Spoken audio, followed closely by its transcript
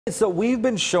So we've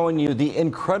been showing you the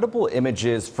incredible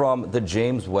images from the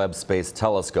James Webb Space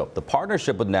Telescope. The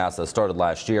partnership with NASA started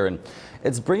last year, and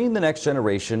it's bringing the next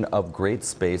generation of great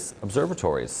space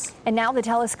observatories. And now the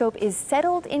telescope is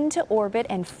settled into orbit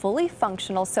and fully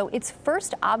functional, so its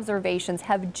first observations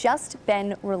have just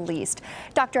been released.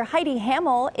 Dr. Heidi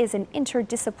Hammel is an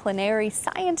interdisciplinary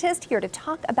scientist here to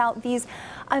talk about these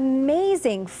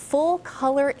amazing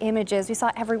full-color images. We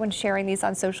saw everyone sharing these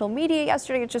on social media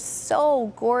yesterday. It's just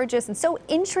so gorgeous and so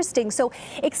interesting. So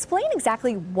explain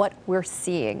exactly what we're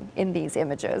seeing in these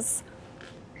images.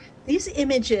 These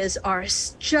images are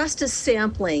just a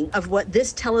sampling of what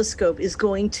this telescope is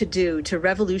going to do to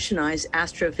revolutionize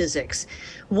astrophysics.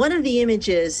 One of the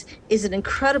images is an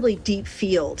incredibly deep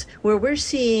field where we're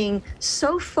seeing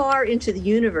so far into the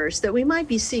universe that we might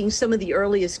be seeing some of the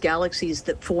earliest galaxies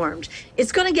that formed.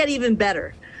 It's going to get even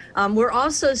better. We're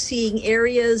also seeing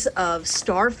areas of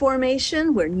star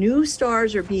formation where new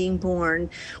stars are being born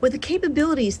with the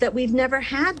capabilities that we've never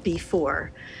had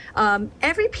before.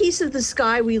 Every piece of the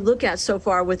sky we look at so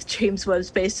far with James Webb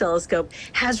Space Telescope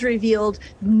has revealed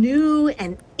new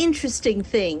and interesting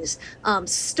things.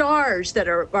 Stars that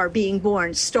are being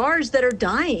born, stars that are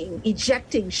dying,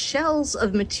 ejecting shells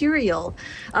of material.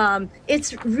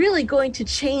 It's really going to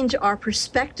change our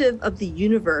perspective of the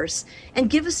universe and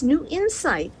give us new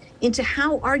insight into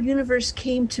how our universe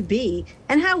came to be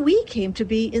and how we came to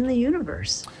be in the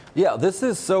universe. Yeah, this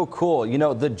is so cool. You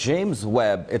know, the James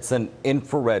Webb, it's an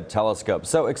infrared telescope.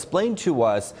 So explain to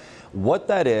us what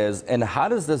that is and how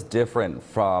does this different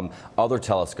from other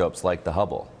telescopes like the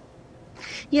Hubble?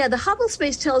 Yeah, the Hubble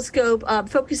Space Telescope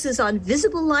focuses on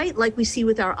visible light like we see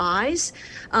with our eyes,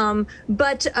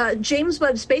 but James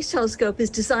Webb Space Telescope is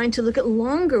designed to look at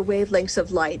longer wavelengths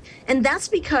of light, and that's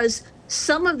because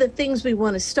some of the things we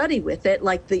want to study with it,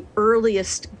 like the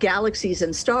earliest galaxies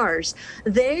and stars,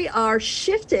 they are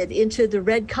shifted into the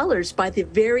red colors by the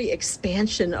very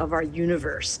expansion of our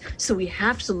universe. So we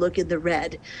have to look in the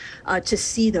red to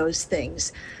see those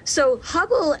things. So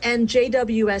Hubble and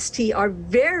JWST are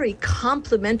very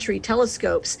complementary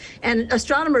telescopes, and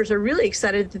astronomers are really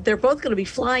excited that they're both going to be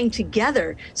flying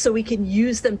together so we can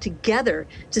use them together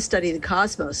to study the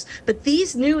cosmos. But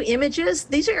these new images,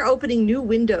 these are opening new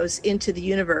windows into the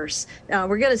universe.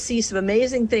 We're going to see some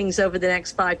amazing things over the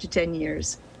next 5 to 10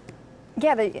 years.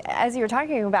 Yeah, as you're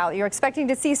talking about, you're expecting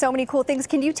to see so many cool things.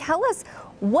 Can you tell us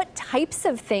what types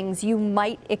of things you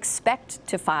might expect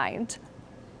to find?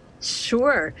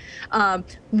 Sure.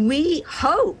 We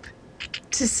hope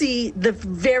to see the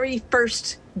very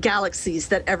first galaxies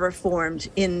that ever formed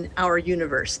in our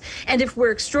universe. And if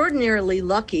we're extraordinarily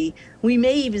lucky, we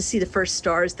may even see the first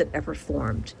stars that ever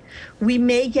formed. We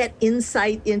may get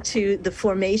insight into the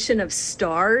formation of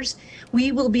stars.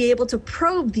 We will be able to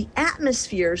probe the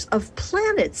atmospheres of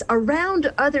planets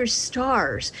around other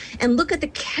stars and look at the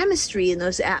chemistry in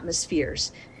those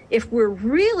atmospheres. If we're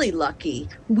really lucky,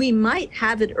 we might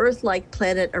have an Earth-like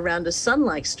planet around a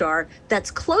sun-like star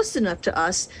that's close enough to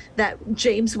us that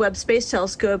James Webb Space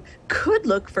Telescope could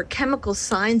look for chemical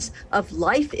signs of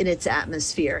life in its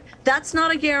atmosphere. That's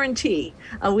not a guarantee.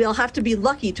 We'll have to be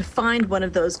lucky to find one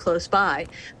of those close by.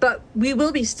 But we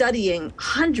will be studying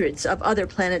hundreds of other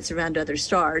planets around other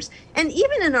stars. And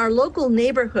even in our local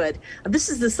neighborhood, this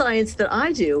is the science that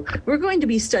I do, we're going to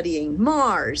be studying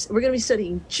Mars, we're going to be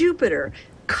studying Jupiter,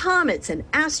 comets and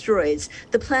asteroids,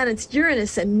 the planets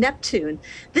Uranus and Neptune.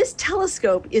 This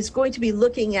telescope is going to be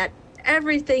looking at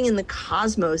everything in the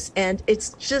cosmos, and it's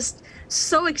just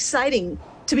so exciting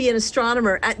to be an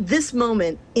astronomer at this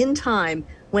moment in time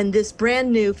when this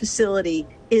brand new facility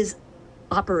is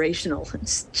operational.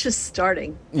 It's just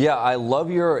starting. Yeah, I love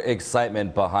your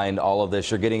excitement behind all of this.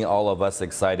 You're getting all of us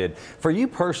excited. For you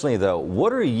personally, though,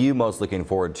 what are you most looking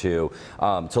forward to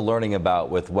learning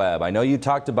about with Webb? I know you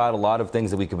talked about a lot of things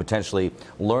that we could potentially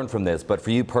learn from this, but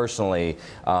for you personally,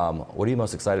 what are you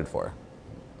most excited for?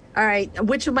 All right,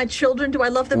 which of my children do I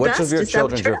love the best? Which of your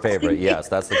children is your favorite? Yes,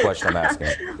 that's the question I'm asking.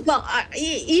 Well,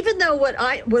 even though what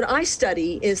I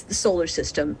study is the solar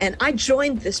system, and I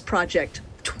joined this project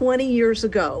 20 years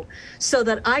ago so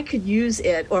that I could use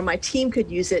it, or my team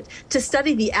could use it, to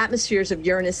study the atmospheres of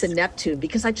Uranus and Neptune,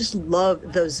 because I just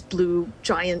love those blue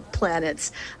giant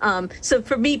planets. So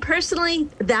for me personally,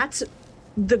 that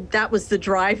was the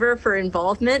driver for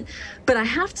involvement. But I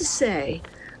have to say,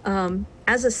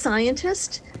 as a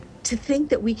scientist, to think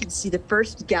that we can see the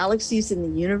first galaxies in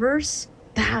the universe,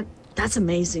 that's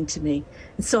amazing to me.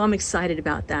 And so I'm excited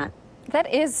about that.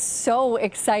 That is so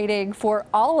exciting for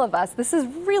all of us. This is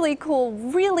really cool,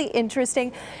 really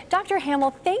interesting. Dr.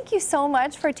 Hammel, thank you so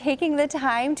much for taking the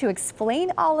time to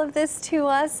explain all of this to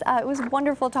us. It was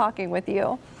wonderful talking with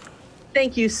you.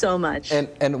 Thank you so much.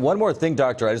 And one more thing,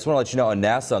 Doctor, I just want to let you know on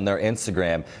NASA, on their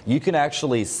Instagram, you can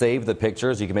actually save the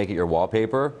pictures. You can make it your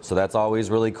wallpaper, so that's always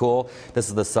really cool. This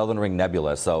is the Southern Ring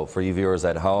Nebula, so for you viewers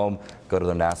at home, go to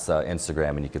the NASA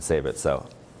Instagram and you can save it. So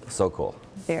cool.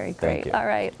 Very great. you. All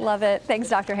right, love it. Thanks,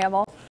 Dr. Hammel.